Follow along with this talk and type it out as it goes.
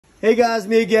Hey guys,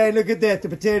 me again. Look at that. The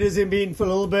potatoes have been for a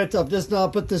little bit. I've just now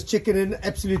put this chicken in.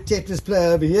 Absolute Tetris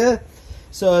player over here.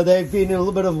 So they've been in a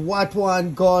little bit of white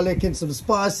wine, garlic and some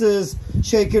spices.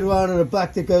 Shake it around in a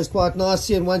buck that goes quite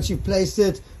nicely. And once you've placed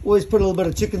it, always put a little bit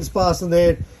of chicken spice in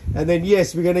there. And then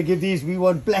yes, we're going to give these, we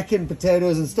want blackened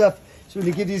potatoes and stuff. So we're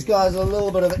going to give these guys a little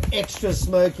bit of an extra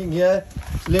smoking here.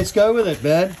 So let's go with it,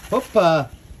 man. Hoppa.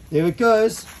 There it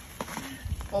goes.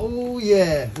 Oh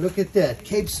yeah, look at that.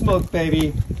 Cape smoke,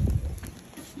 baby.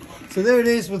 So there it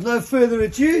is. With no further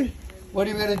ado, what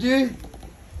are we going to do?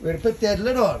 We're going to put that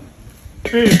lid on.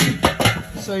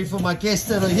 Sorry for my guests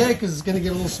that are here because it's going to get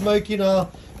a little smoky now.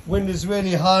 Wind is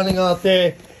really howling out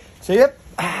there. So yep.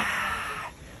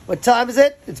 What time is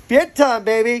it? It's bedtime,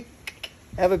 baby.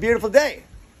 Have a beautiful day.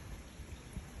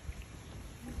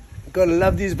 Gotta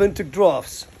love these vintage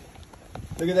drafts.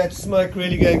 Look at that smoke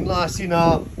really going nicely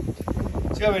now.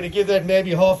 So we're going to give that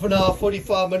maybe half an hour,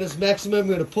 45 minutes maximum.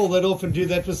 We're going to pull that off and do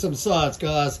that with some sides,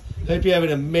 guys. Hope you have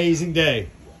an amazing day.